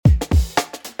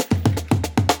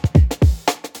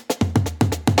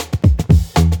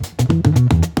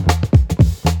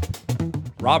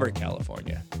Robert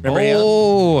California. Remember him?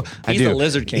 Oh, I He's do. the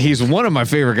Lizard King. He's one of my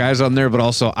favorite guys on there, but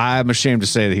also I'm ashamed to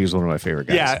say that he's one of my favorite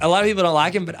guys. Yeah, a lot of people don't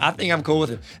like him, but I think I'm cool with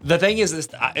him. The thing is, it's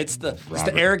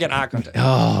the arrogant eye contact.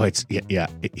 Oh, it's yeah.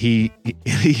 He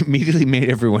immediately made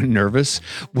everyone nervous.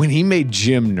 When he made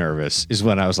Jim nervous, is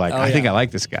when I was like, I think I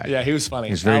like this guy. Yeah, he was funny.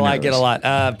 He's very I like nervous. it a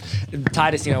lot.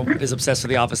 Titus, is obsessed with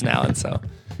The Office now, and so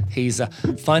he's a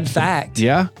fun fact.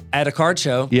 Yeah. At a card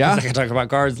show. Yeah. I can talk about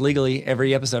cards legally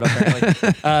every episode,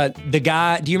 apparently. The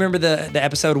guy, do you remember the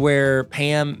episode where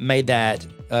Pam made that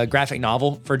graphic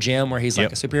novel for Jim where he's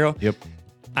like a superhero? Yep.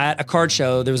 At a card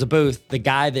show, there was a booth. The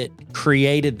guy that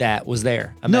created that was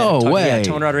there. I met No him, way. Yeah,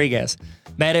 Tony Rodriguez.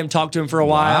 Met him, talked to him for a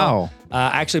while. Wow.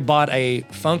 I actually bought a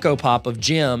Funko Pop of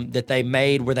Jim that they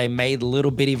made where they made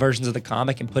little bitty versions of the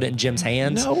comic and put it in Jim's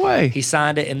hands. No way. He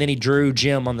signed it and then he drew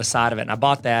Jim on the side of it. And I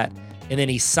bought that. And then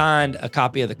he signed a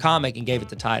copy of the comic and gave it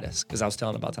to Titus because I was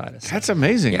telling him about Titus. That's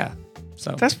amazing. Yeah.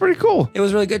 So That's pretty cool. it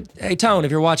was really good. Hey, Tone,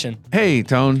 if you're watching, Hey,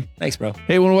 Tone. thanks, bro.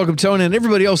 Hey, I want to welcome Tone and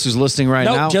everybody else who's listening right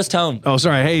Nope, now. just Tone. Oh,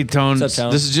 sorry. Hey, Tone. What's up,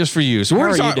 Tone? This is just for you. So How we're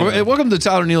are you talking. doing? Welcome to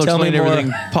Tyler Neal Tell me Explain more.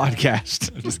 Everything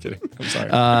podcast. Just kidding. I'm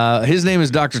sorry. His name is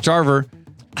Dr. Tarver.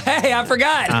 Hey, I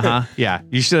forgot. Yeah,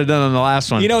 you should have done on the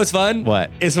last one. You know what's fun?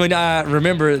 What? It's when I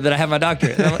remember that I have my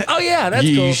doctorate. And I'm like, oh, yeah, that's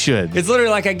You cool. should. It's literally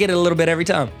like I get it a little bit every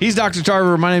time. He's Dr.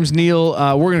 Tarver. My name's Neil.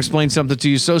 We're going to explain something to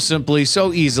you so simply,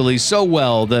 so easily, so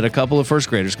well that a couple of first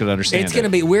graders could understand.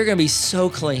 We're gonna be so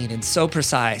clean and so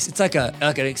precise. It's like an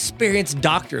experienced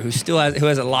doctor who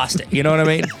hasn't lost it. You know what I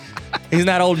mean? He's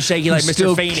not old and shaky like Mr.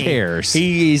 still Feeney. cares.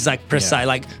 He's like precise,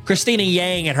 like Christina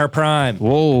Yang in her prime.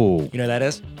 Whoa, You know who that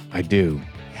is? I do.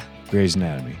 Grey's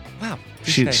Anatomy. Wow.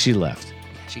 She left.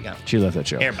 She got. She left that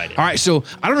show. Everybody did. All right, so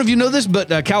I don't know if you know this, but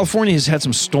California has had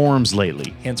some storms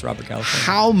lately. Hence Robert California.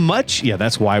 How much? Yeah,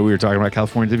 that's why we were talking about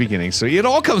California at the beginning. So it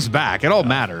all comes back. It all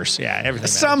matters. Yeah, everything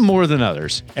Some matters. more than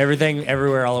others. Everything,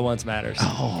 everywhere, all at once matters.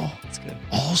 Oh, That's good.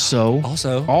 also,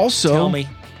 Tell me.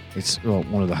 It's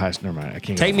one of the highest. Never mind. I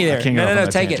can't. Take get me off- there. I can't get No, off no, on no,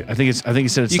 that take tangent. it. I think he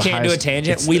said it's You the can't do a highest-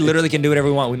 tangent. We literally can do whatever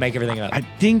we want. We make everything up. I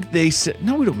think they said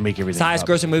no. We don't make everything. It's the highest up.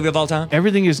 grossing movie of all time.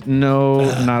 Everything is not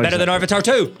Better than exactly. Avatar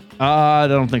 2. I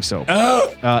don't think so.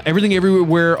 Oh. Everything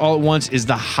Everywhere All at Once is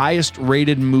the highest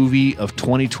rated movie of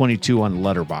 2022 on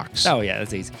Letterboxd. Oh, yeah,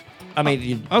 that's easy. I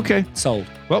mean, Okay. sold.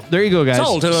 Well, there you go, guys.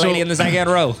 Sold to the So, lady in the second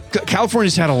row.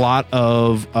 California's had a lot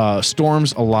of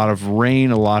storms, a lot of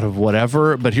rain, a lot of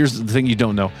whatever. But here's the thing you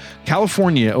don't know.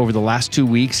 California, over the last 2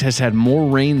 weeks, has had more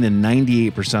rain than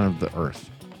 98% of the Earth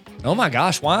Oh my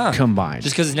gosh, why? combined.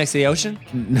 Just because it's next to the ocean?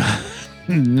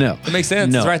 No. That makes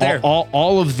sense. No. It's right there.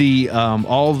 All of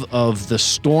the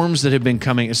storms that have been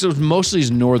coming, so mostly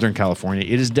is Northern California.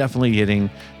 It is definitely hitting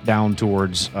down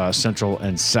towards Central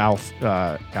and South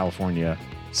California.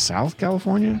 South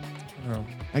California? Oh.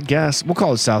 I guess. We'll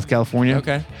call it South California.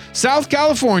 Okay. South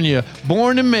California,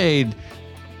 born and made.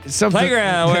 Something.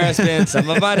 Playground where I spent some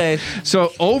of my days.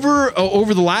 So over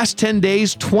the last 10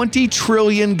 days, 20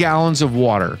 trillion gallons of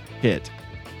water hit.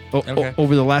 Okay.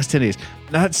 Over the last 10 days.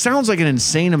 Now, that sounds like an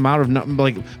insane amount of,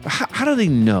 like, how do they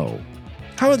know?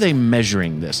 How are they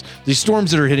measuring this? These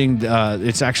storms that are hitting,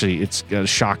 it's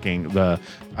shocking.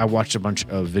 I watched a bunch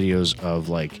of videos of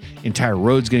like entire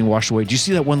roads getting washed away. Do you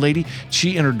see that one lady?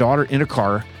 She and her daughter in a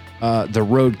car. The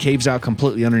road caves out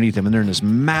completely underneath them, and they're in this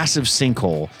massive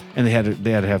sinkhole. And they had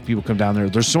to have people come down there.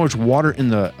 There's so much water in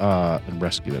the and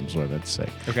rescue them is what I meant to say.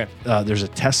 Okay. There's a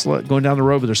Tesla going down the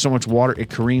road, but there's so much water it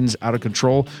careens out of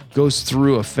control, goes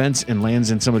through a fence and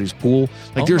lands in somebody's pool.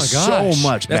 Like there's so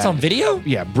much. That's bad. on video?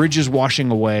 Yeah, bridges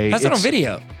washing away. That's not on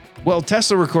video. Well,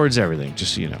 Tesla records everything,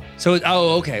 just so you know. So,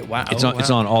 okay. Wow. It's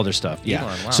on all their stuff. Yeah.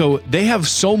 Elon, wow. So they have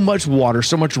so much water,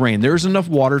 so much rain. There's enough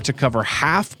water to cover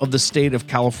half of the state of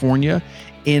California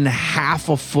in half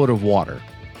a foot of water.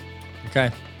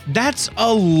 Okay. That's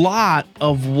a lot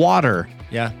of water.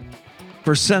 Yeah.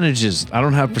 Percentages. I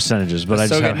don't have percentages, but I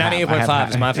So just have half. I have 98.5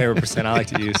 is my favorite percent I like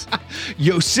to use.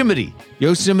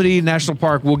 Yosemite National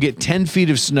Park will get 10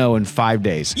 feet of snow in 5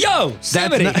 days.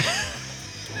 Yosemite.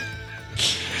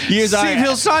 See if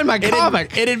he'll sign my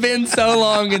comic. It had been so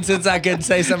long and since I could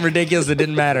say something ridiculous that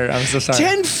didn't matter. I'm so sorry.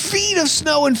 10 feet of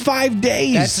snow in 5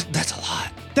 days. That's a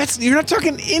lot. You're not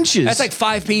talking inches. That's like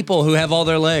 5 people who have all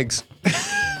their legs.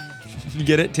 You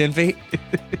get it? 10 feet?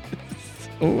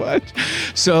 What?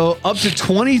 So up to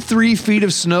 23 feet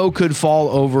of snow could fall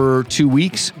over 2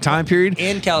 weeks time period.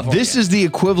 In California. This is the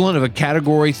equivalent of a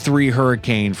Category 3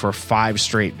 hurricane for 5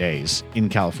 straight days in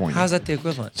California. How's that the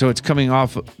equivalent? So it's coming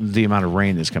off the amount of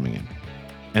rain that's coming in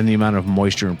and the amount of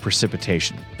moisture and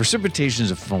precipitation. Precipitation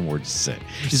is a fun word to say.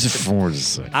 It's a fun word to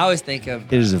say. I always think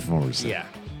of... It is a fun word to say. Yeah.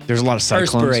 There's a lot of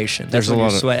cyclones. Perspiration. There's That's a when lot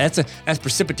you of sweat. That's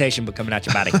precipitation but coming out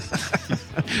your body.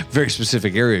 very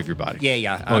specific area of your body.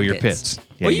 Yeah. Oh, your pits.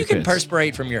 Yeah, well, your you can pits.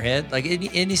 perspirate from your head. Like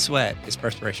any sweat is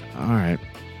perspiration. All right.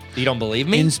 You don't believe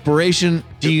me? Inspiration.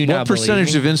 Do you what not believe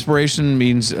percentage me? of inspiration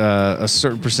means a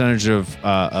certain percentage of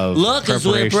Luck is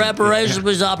when preparation? preparation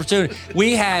is opportunity.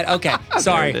 We had, okay, it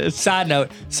sorry, is. side note.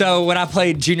 So when I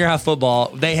played junior high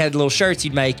football, they had little shirts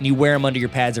you'd make and you wear them under your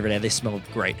pads every day. They smelled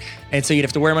great. And so you'd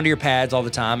have to wear them under your pads all the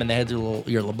time. And they had your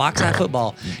little box high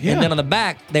football. Yeah. And then on the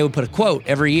back, they would put a quote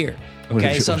every year. What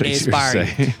Okay, did something to yours inspire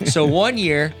say? you. So one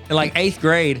year, in like 8th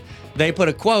grade, they put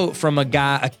a quote from a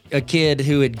guy, a kid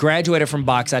who had graduated from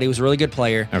box out. He was a really good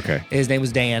player. Okay. His name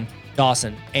was Dan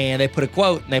Dawson. And they put a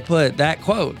quote, and they put that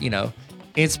quote,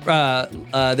 there's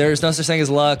no such thing as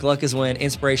luck. Luck is when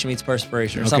inspiration meets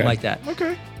perspiration or something like that.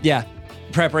 Okay. Yeah.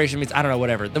 Preparation means, I don't know,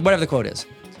 whatever the quote is.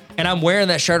 And I'm wearing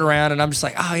that shirt around and I'm just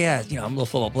like, oh yeah, I'm a little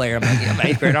football player. I'm like, I'm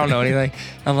 8th grade, I don't know anything.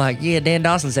 I'm like, yeah, Dan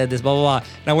Dawson said this, blah, blah, blah.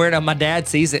 And I wear it up, my dad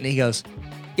sees it and he goes,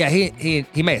 yeah, he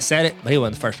may have said it, but he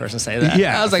wasn't the first person to say that.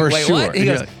 Yeah, I was like, for wait, sure. what?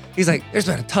 He's like, there's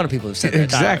been a ton of people who've said that.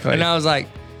 Exactly. And I was like,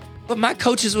 but my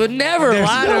coaches would never There's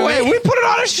lie no to way. me. We put it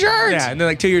on a shirt. Yeah, and then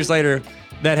like 2 years later,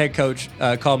 that head coach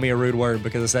called me a rude word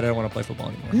because I said I don't want to play football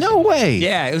anymore. No way.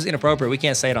 Yeah, it was inappropriate. We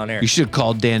can't say it on air. You should have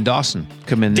called Dan Dawson.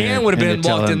 Come in there. Dan would have and been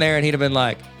tell walked in him, there and he'd have been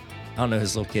like, I don't know who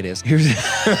his little kid is. Here's.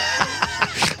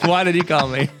 Why did he call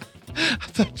me?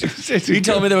 He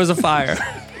told me there was a fire.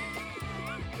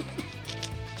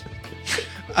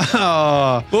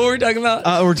 Oh, What were we talking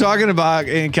about? we're talking about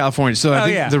in California. So I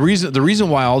think yeah. the reason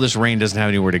why all this rain doesn't have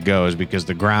anywhere to go is because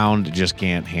the ground just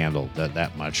can't handle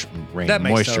that much rain That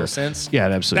makes moisture. total sense. Yeah,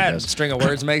 it absolutely That does. string of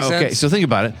words makes sense. Okay, so think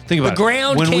about it. The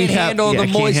ground can't handle the it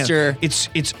can't moisture.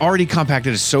 It's already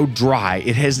compacted. It's so dry.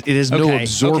 It has no that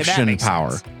absorption makes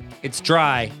power. sense. It's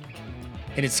dry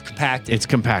and it's compacted. It's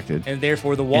compacted. and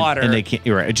therefore the water and they can't.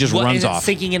 You're right. It just runs isn't off.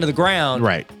 sinking into the ground.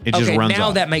 Right. It just okay, runs now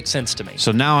off. that makes sense to me.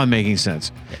 So now I'm making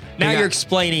sense. Now Hey, you're guys-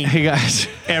 explaining Hey guys.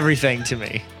 everything to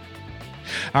me.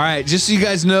 All right, just so you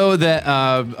guys know that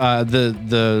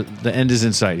the end is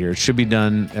in sight here. It should be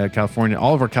done. California,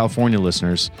 all of our California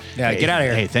listeners. Yeah, get outta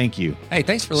here. Hey, thank you. Hey,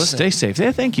 thanks for listening. Stay safe.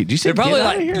 Yeah, thank you. Did you say They're probably get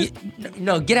like, outta here?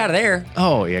 no, get out of there.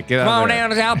 Oh yeah, get Come out on of there. down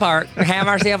to South Park and have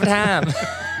ourselves a time.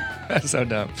 That's so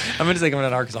dumb. I'm going to say coming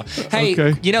out of Arkansas. Hey,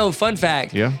 Okay. fun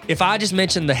fact. Yeah. If I just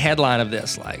mentioned the headline of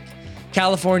this, like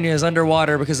California is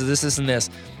underwater because of this, and this,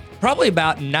 probably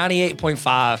about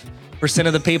 98.5%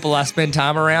 of the people I spend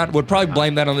time around would probably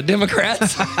blame that on the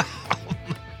Democrats.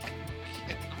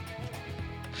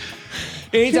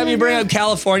 Anytime you bring up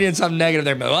California and something negative,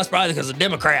 they're like, well, that's probably because of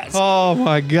Democrats. Oh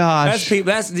my gosh. That's people.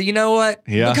 That's, you know what?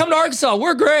 Yeah. But come to Arkansas.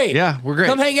 We're great. Yeah, we're great.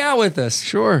 Come hang out with us.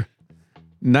 Sure.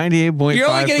 98.5%. You're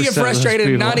only going to get frustrated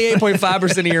in of those people.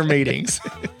 98.5% of your meetings.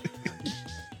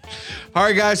 All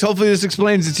right, guys. Hopefully this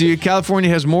explains it to you. California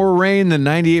has more rain than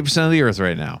 98% of the earth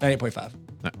right now.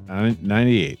 98.5.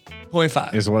 98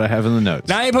 0.5. is what I have in the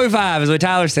notes. 98.5 is what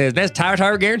Tyler says. That's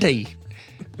Tyler guarantee.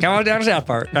 Come on down to South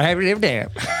Park. I have it every day. All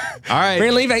right.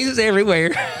 Friendly faces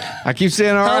everywhere. I keep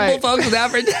saying all Humble right. folks without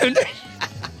pretending.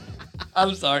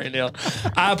 I'm sorry, Neil.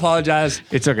 I apologize.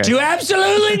 It's okay. To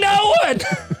absolutely no one.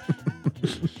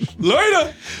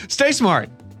 Later. Stay smart.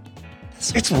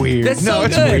 It's weird. That's no, so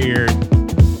it's good. weird.